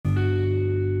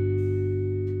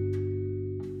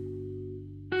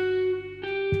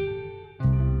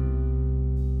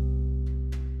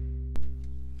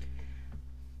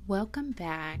Welcome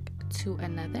back to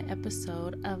another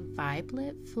episode of Vibe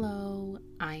Lit Flow.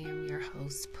 I am your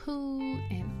host, Pooh,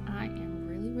 and I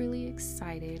am really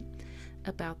excited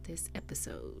about this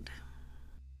episode.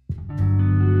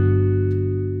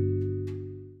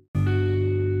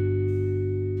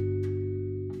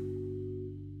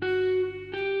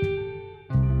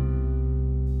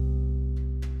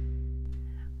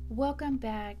 Welcome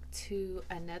back to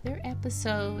another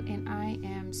episode, and I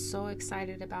am so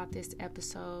excited about this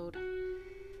episode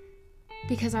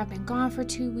because I've been gone for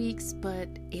 2 weeks, but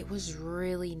it was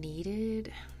really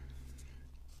needed.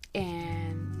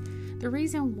 And the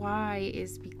reason why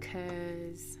is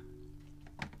because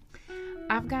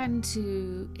I've gotten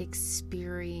to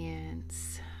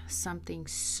experience something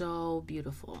so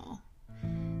beautiful,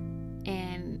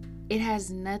 and it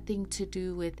has nothing to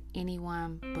do with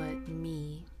anyone but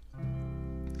me.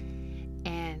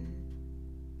 And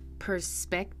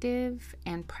perspective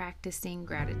and practicing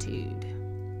gratitude.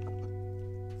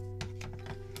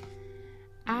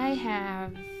 I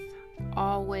have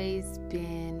always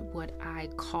been what I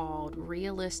called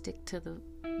realistic to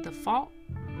the fault,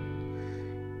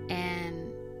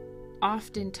 and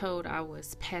often told I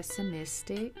was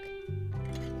pessimistic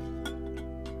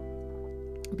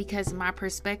because my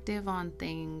perspective on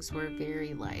things were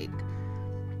very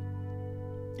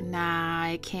nah,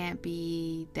 it can't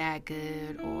be that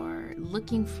good, or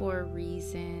looking for a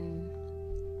reason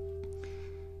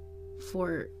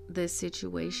for the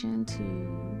situation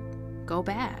to go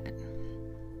bad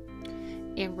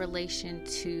in relation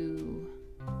to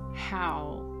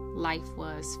how life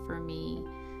was for me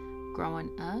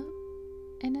growing up,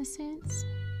 in a sense.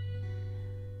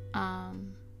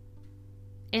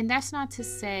 And that's not to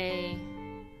say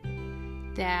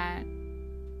that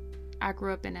I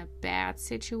grew up in a bad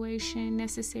situation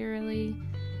necessarily.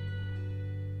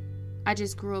 I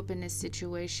just grew up in a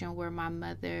situation where my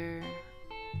mother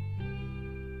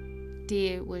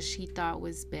did what she thought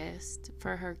was best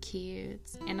for her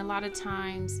kids. And a lot of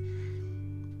times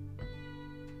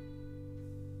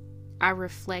I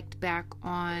reflect back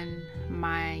on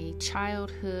my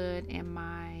childhood and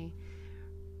my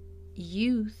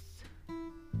youth,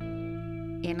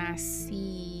 and I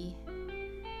see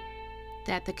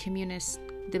that the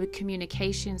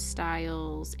communication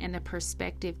styles and the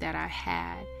perspective that I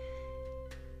had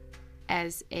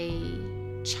as a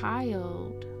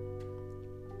child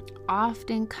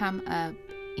often come up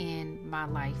in my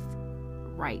life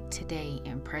right today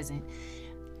and present.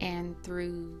 And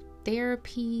through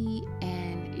therapy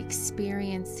and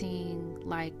experiencing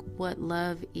what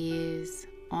love is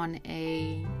on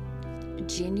a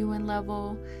genuine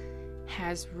level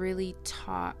has really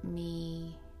taught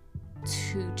me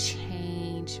to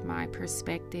change my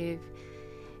perspective.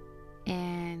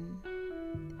 And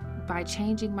by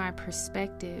changing my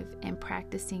perspective and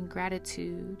practicing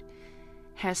gratitude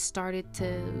has started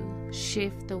to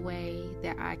shift the way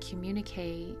that I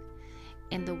communicate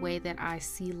and the way that I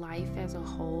see life as a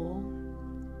whole.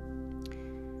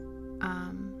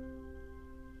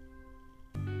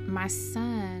 My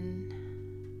son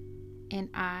and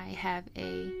I have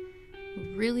a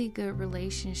really good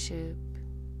relationship,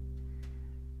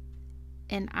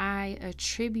 and I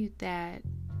attribute that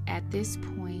at this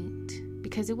point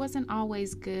because it wasn't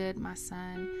always good. My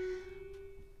son,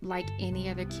 like any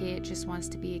other kid, just wants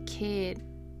to be a kid,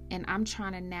 and I'm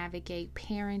trying to navigate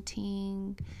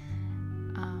parenting,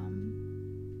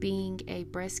 being a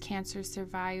breast cancer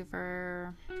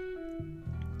survivor,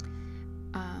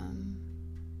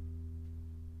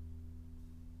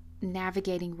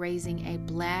 navigating raising a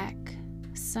Black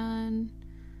son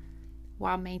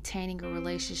while maintaining a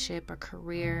relationship, a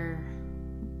career,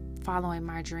 following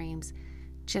my dreams.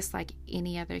 Just like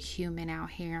any other human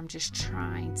out here, I'm just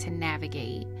trying to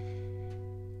navigate.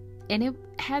 And it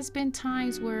has been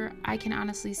times where I can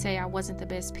honestly say I wasn't the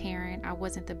best parent, I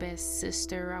wasn't the best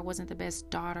sister, I wasn't the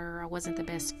best daughter, I wasn't the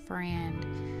best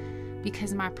friend,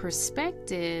 because my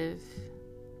perspective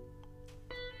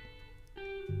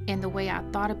and the way I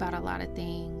thought about a lot of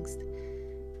things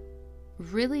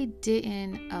really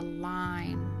didn't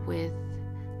align with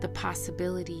the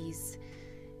possibilities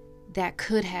that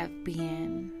could have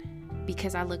been,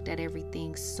 because I looked at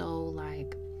everything so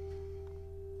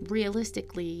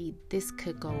realistically, this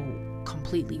could go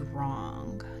completely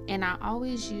wrong. And I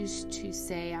always used to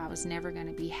say I was never going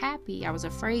to be happy. I was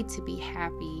afraid to be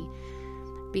happy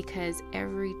because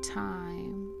every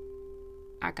time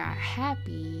I got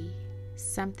happy,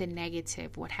 something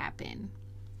negative would happen.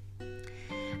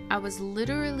 I was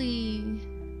literally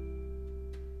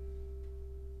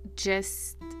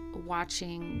just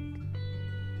watching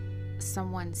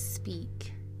someone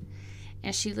speak,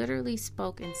 And she literally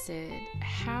spoke and said,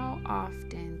 "How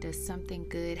often does something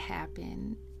good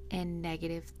happen and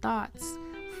negative thoughts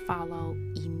follow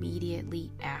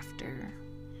immediately after?"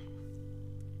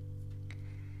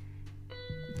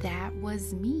 That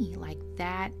was me. Like,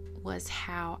 that was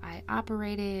how I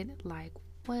operated. Like,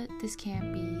 what? This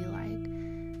can't be like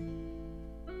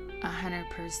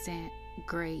 100%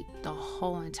 great the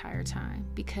whole entire time,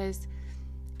 because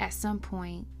at some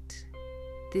point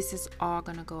this is all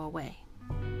gonna go away.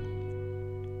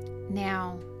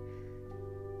 Now,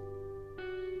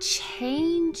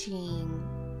 changing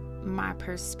my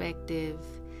perspective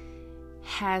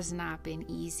has not been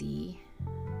easy.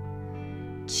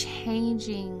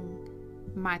 Changing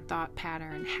my thought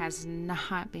pattern has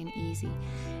not been easy.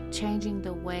 Changing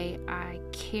the way I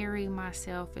carry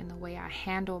myself and the way I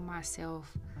handle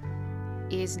myself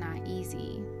is not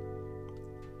easy.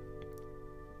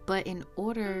 But in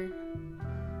order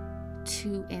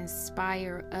to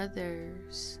inspire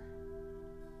others,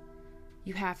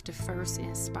 you have to first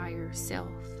inspire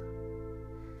yourself.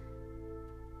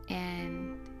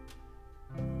 And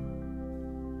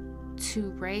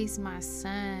to raise my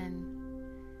son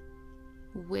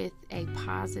with a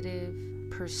positive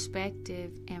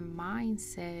perspective and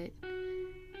mindset,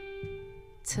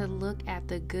 to look at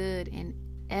the good in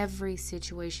every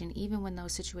situation, even when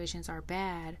those situations are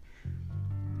bad,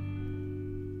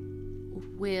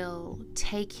 will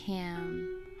take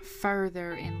him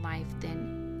further in life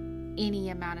than any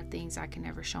amount of things I can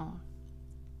ever show him.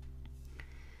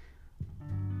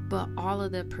 But all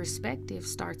of the perspective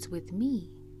starts with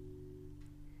me.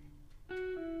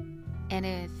 And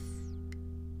if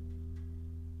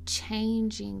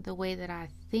changing the way that I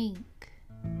think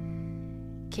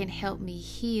can help me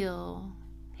heal,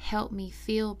 help me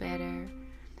feel better,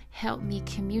 help me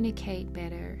communicate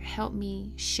better, help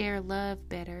me share love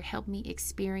better, help me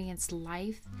experience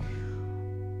life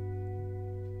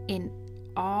in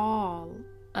all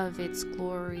of its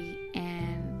glory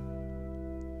and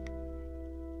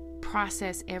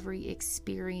process every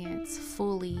experience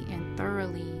fully and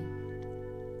thoroughly,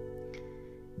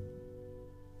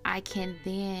 I can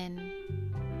then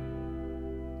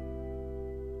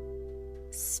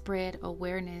spread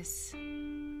awareness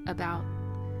about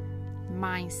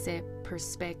mindset,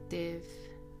 perspective,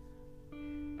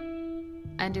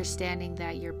 understanding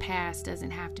that your past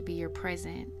doesn't have to be your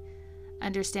present,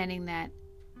 understanding that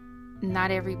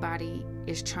not everybody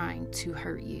is trying to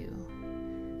hurt you.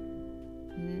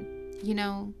 You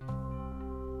know,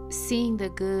 seeing the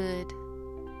good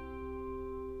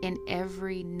in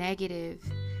every negative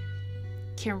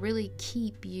can really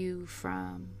keep you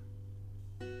from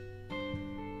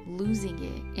losing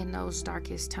it in those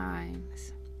darkest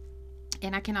times.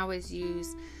 And I can always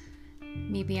use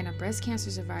me being a breast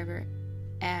cancer survivor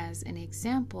as an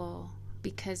example,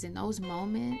 because in those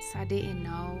moments I didn't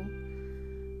know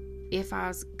if I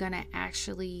was gonna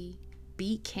actually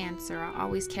beat cancer. I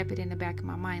always kept it in the back of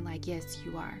my mind, like, yes,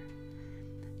 you are.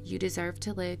 You deserve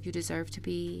to live. You deserve to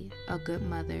be a good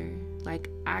mother. Like,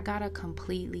 I got a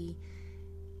completely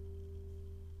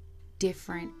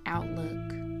different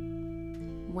outlook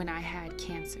when I had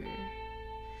cancer.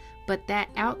 But that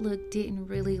outlook didn't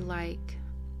really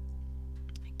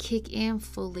kick in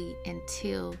fully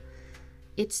until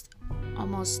it's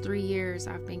almost 3 years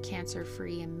I've been cancer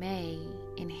free in May,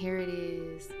 and here it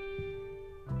is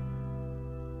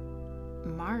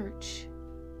March,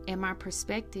 and my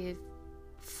perspective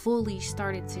fully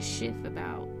started to shift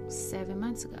about 7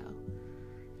 months ago.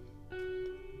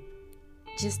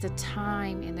 Just the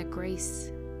time and the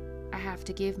grace I have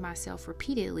to give myself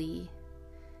repeatedly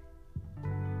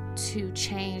to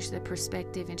change the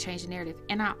perspective and change the narrative.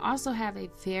 And I also have a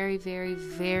very, very,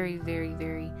 very, very,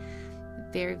 very,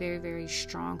 very, very, very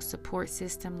strong support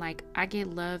system. Like, I get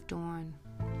loved on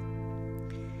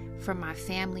from my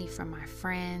family, from my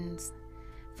friends,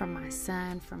 from my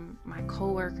son, from my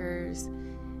coworkers,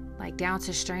 like down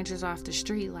to strangers off the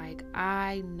street. Like,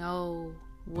 I know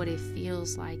what it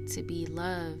feels like to be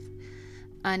loved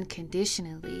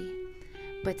unconditionally.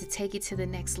 But to take it to the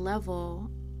next level,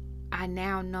 I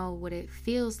now know what it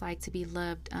feels like to be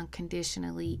loved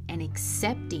unconditionally and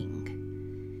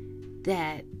accepting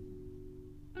that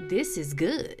this is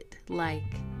good.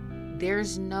 Like,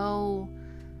 there's no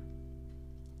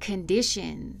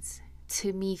conditions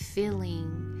to me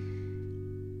feeling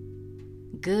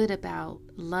good about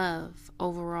love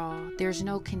overall. There's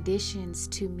no conditions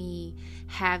to me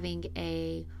having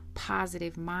a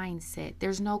positive mindset.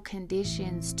 There's no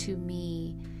conditions to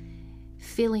me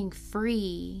feeling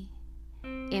free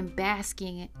and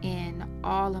basking in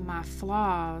all of my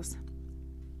flaws,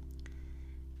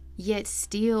 yet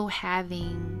still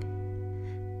having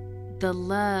the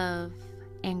love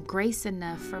and grace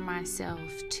enough for myself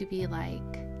to be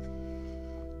like,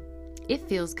 it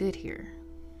feels good here.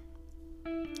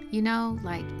 You know,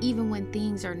 like even when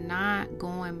things are not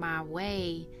going my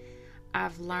way,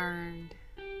 I've learned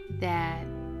that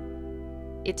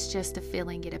it's just a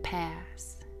feeling, it'll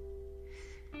pass.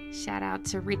 Shout out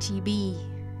to Richie B.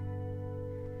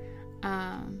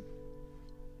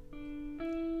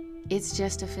 It's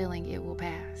just a feeling, it will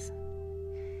pass.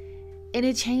 And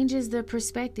it changes the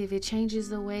perspective. It changes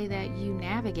the way that you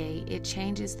navigate. It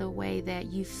changes the way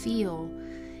that you feel.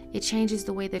 It changes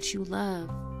the way that you love.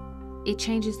 It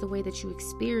changes the way that you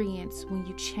experience when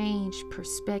you change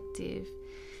perspective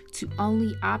to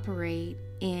only operate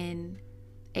in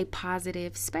a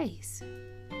positive space.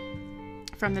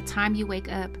 From the time you wake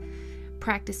up,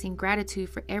 practicing gratitude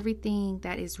for everything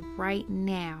that is right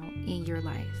now in your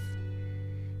life,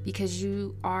 because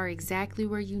you are exactly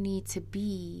where you need to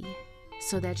be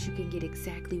so that you can get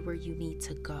exactly where you need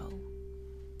to go.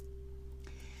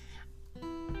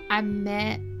 I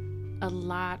met a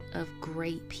lot of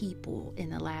great people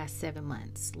in the last 7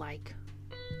 months. Like,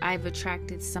 I've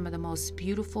attracted some of the most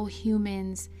beautiful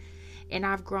humans, and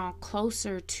I've grown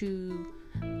closer to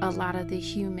a lot of the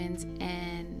humans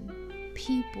and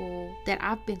people that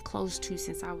I've been close to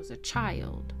since I was a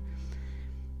child.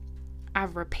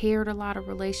 I've repaired a lot of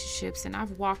relationships, and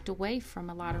I've walked away from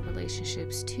a lot of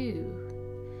relationships too.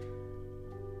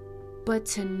 But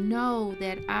to know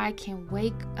that I can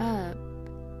wake up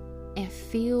and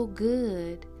feel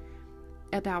good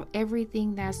about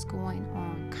everything that's going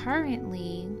on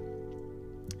currently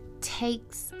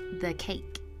takes the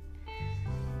cake.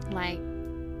 Like,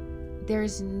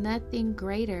 there's nothing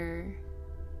greater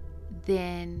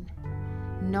than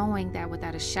knowing that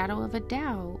without a shadow of a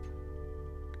doubt,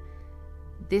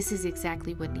 this is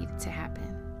exactly what needed to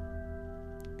happen.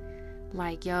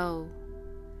 Like,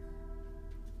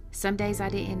 some days I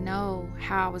didn't know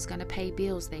how I was going to pay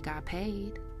bills. They got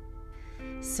paid.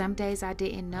 Some days I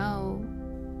didn't know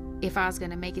if I was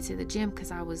going to make it to the gym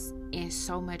because I was in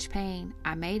so much pain.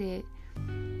 I made it.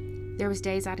 There was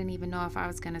days I didn't even know if I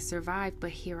was going to survive, but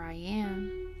here I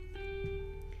am.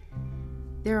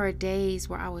 There are days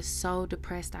where I was so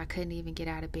depressed I couldn't even get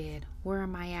out of bed. Where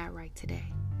am I at right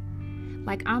today?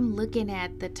 Like, I'm looking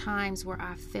at the times where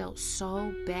I felt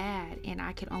so bad and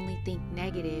I could only think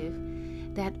negative,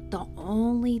 that the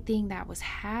only thing that was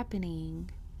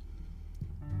happening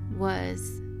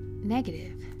was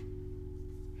negative.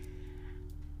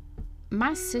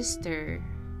 My sister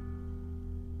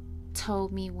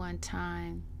told me one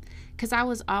time, because I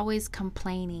was always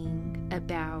complaining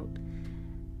about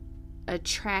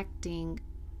attracting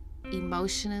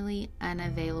emotionally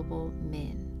unavailable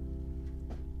men.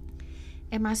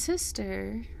 And my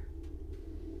sister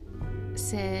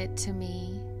said to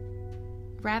me,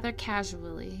 rather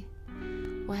casually,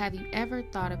 well, have you ever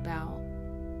thought about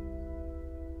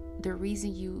the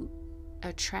reason you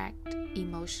attract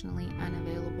emotionally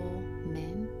unavailable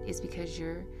men is because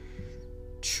you're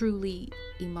truly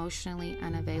emotionally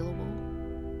unavailable?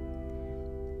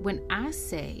 When I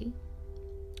say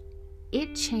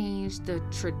it changed the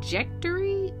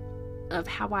trajectory of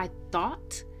how I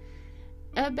thought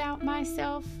about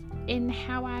myself and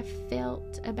how I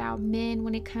felt about men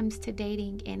when it comes to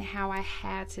dating, and how I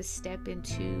had to step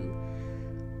into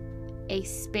a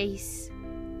space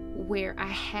where I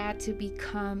had to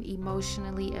become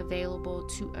emotionally available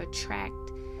to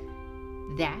attract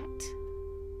that.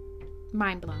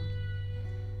 Mind blown.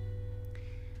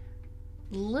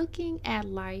 Looking at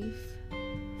life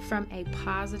from a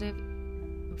positive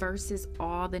versus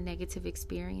all the negative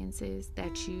experiences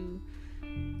that you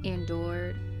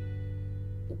endured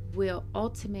will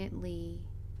ultimately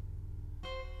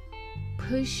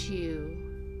push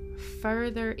you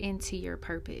further into your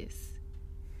purpose.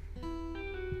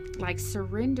 Like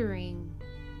surrendering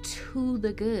to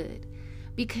the good,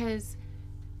 because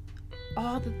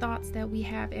all the thoughts that we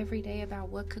have every day about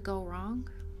what could go wrong,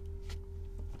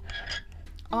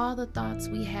 all the thoughts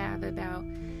we have about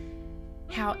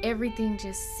how everything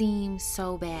just seems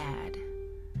so bad,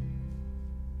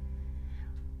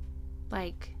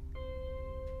 like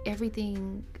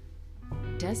everything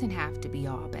doesn't have to be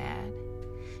all bad.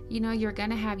 You know, you're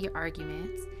gonna have your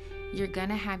arguments, you're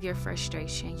gonna have your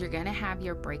frustration, you're gonna have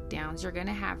your breakdowns, you're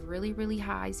gonna have really, really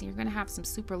highs, and you're gonna have some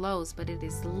super lows, but it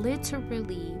is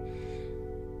literally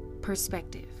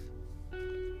perspective.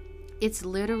 It's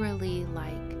literally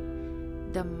like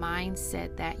the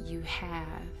mindset that you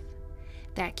have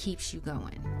that keeps you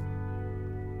going.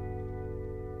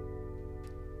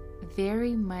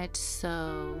 Very much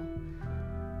so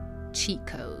cheat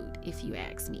code, if you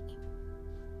ask me.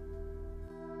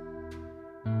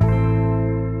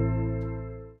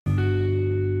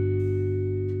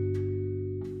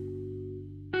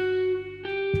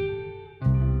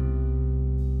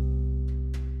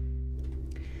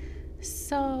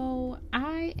 So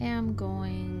I am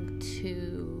going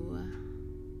to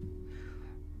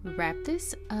wrap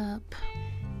this up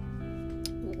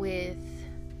with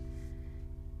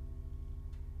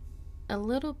a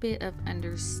little bit of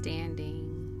understanding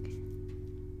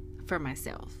for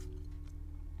myself.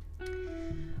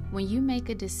 When you make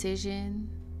a decision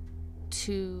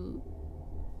to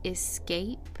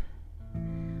escape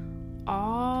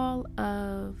all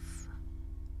of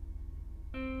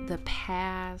the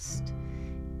past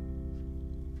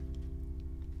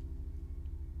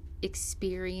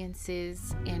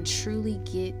experiences and truly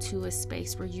get to a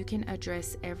space where you can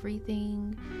address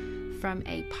everything from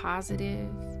a positive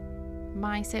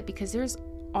mindset, because there's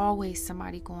always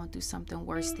somebody going through something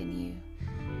worse than you.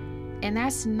 And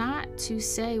that's not to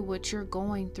say what you're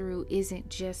going through isn't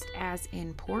just as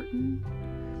important,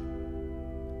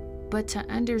 but to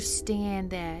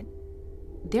understand that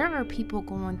there are people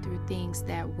going through things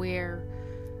that where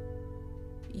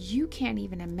you can't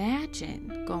even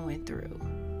imagine going through.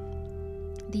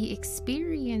 The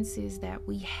experiences that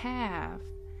we have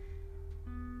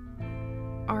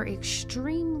are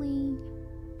extremely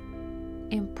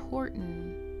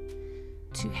important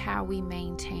to how we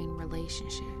maintain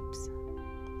relationships.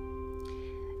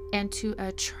 And to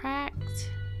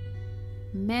attract,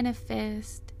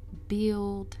 manifest,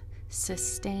 build,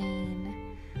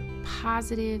 sustain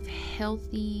positive,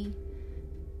 healthy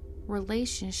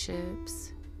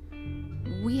relationships,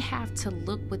 we have to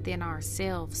look within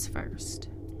ourselves first.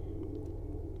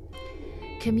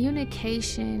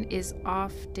 Communication is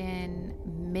often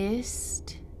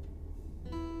missed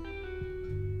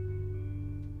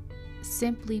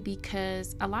simply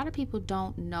because a lot of people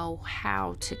don't know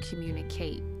how to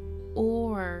communicate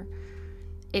or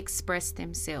express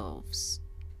themselves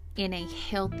in a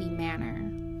healthy manner,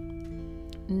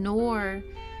 nor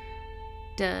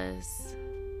does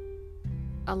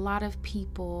a lot of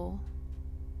people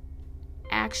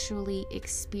actually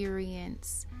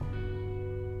experience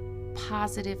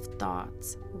positive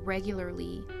thoughts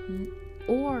regularly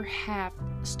or have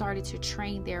started to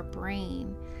train their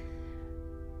brain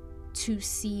to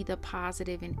see the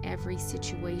positive in every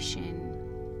situation.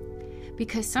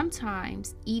 Because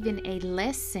sometimes even a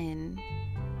lesson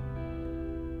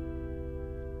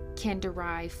can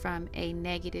derive from a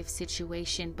negative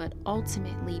situation, but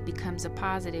ultimately becomes a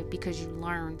positive because you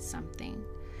learned something.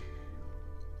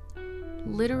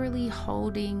 Literally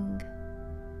holding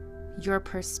your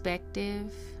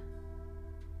perspective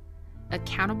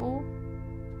accountable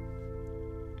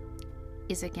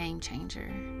is a game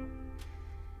changer.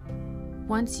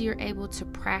 Once you're able to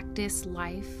practice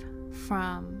life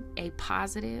from a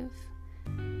positive,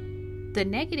 the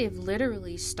negative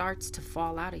literally starts to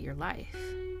fall out of your life.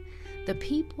 The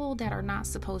people that are not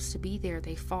supposed to be there,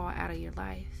 they fall out of your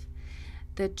life.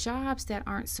 The jobs that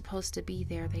aren't supposed to be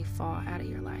there, they fall out of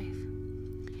your life.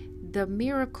 The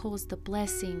miracles, the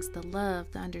blessings, the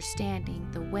love, the understanding,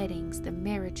 the weddings, the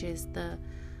marriages, the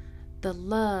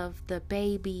love, the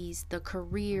babies, the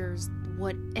careers,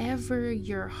 whatever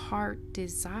your heart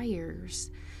desires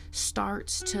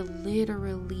starts to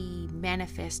literally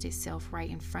manifest itself right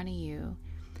in front of you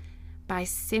by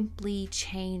simply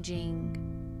changing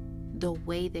the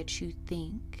way that you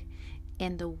think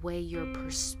and the way your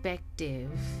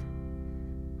perspective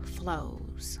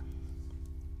flows.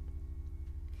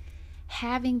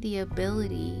 Having the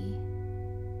ability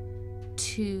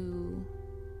to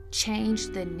change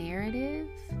the narrative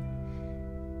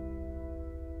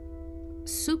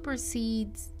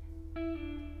supersedes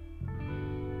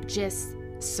just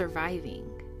surviving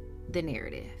the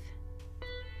narrative,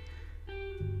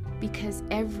 because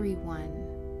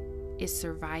everyone is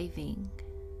surviving.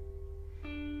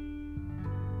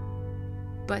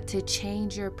 But to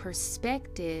change your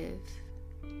perspective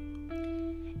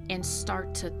and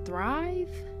start to thrive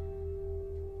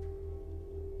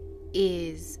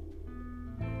is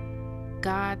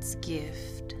God's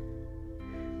gift.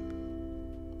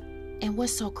 And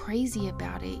what's so crazy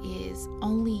about it is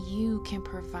only you can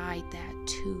provide that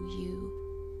to you.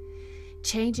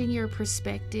 Changing your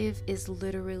perspective is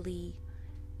literally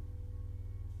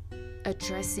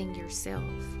addressing yourself.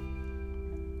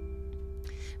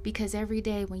 Because every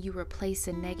day when you replace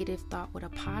a negative thought with a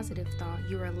positive thought,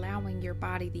 you're allowing your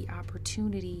body the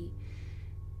opportunity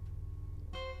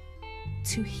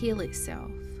to heal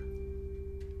itself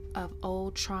of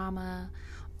old trauma,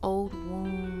 old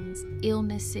wounds,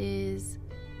 illnesses,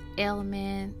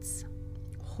 ailments,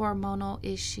 hormonal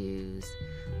issues,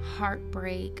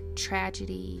 heartbreak,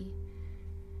 tragedy.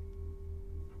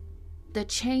 The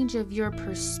change of your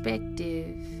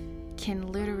perspective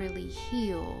can literally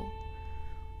heal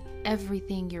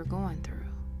everything you're going through.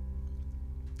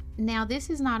 Now, this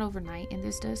is not overnight, and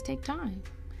this does take time.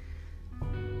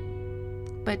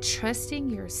 But trusting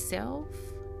yourself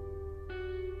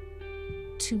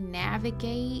to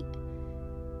navigate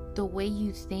the way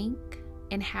you think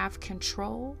and have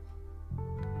control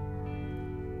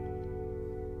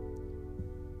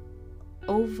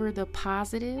over the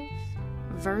positive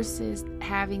versus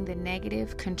having the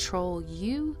negative control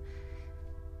you,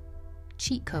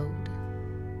 cheat code,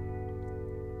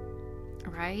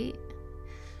 right?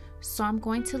 So I'm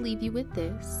going to leave you with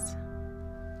this.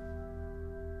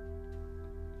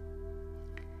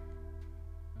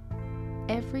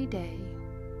 Every day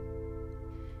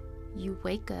you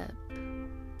wake up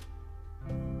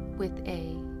with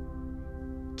a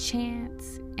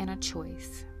chance and a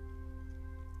choice.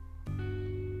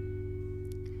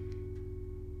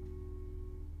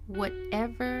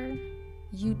 Whatever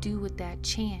you do with that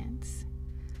chance,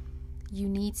 you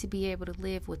need to be able to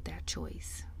live with that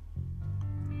choice.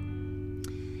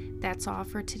 That's all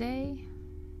for today.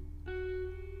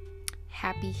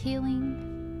 Happy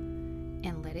healing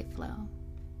and let it flow.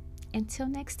 Until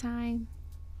next time.